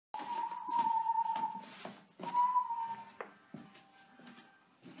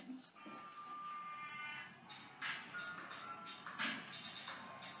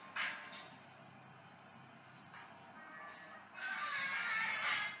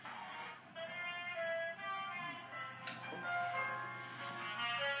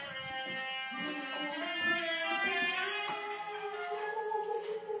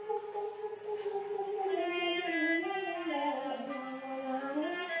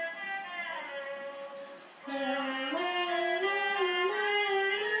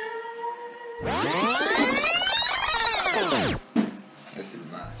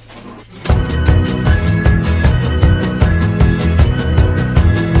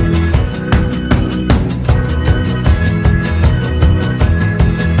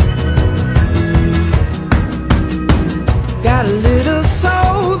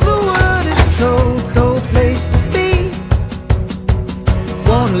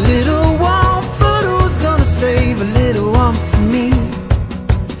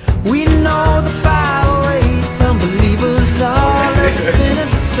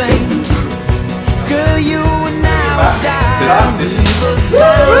love this.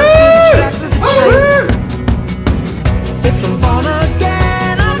 If I'm born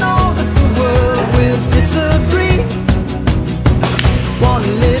again, I know that the world will disagree. Want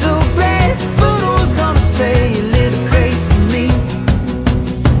a little grace, but who's gonna say a little grace for me?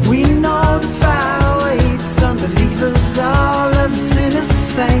 We know the fire waits, unbelievers, all of the sinners the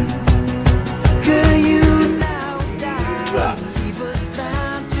same. Girl, you now die, believers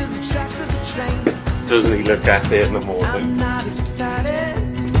bound to the tracks of the train. Doesn't he look at it in the morning? I'm not excited,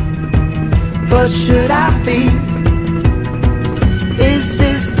 but should I be? Is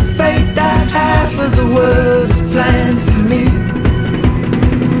this the fate that half of the world is planned for?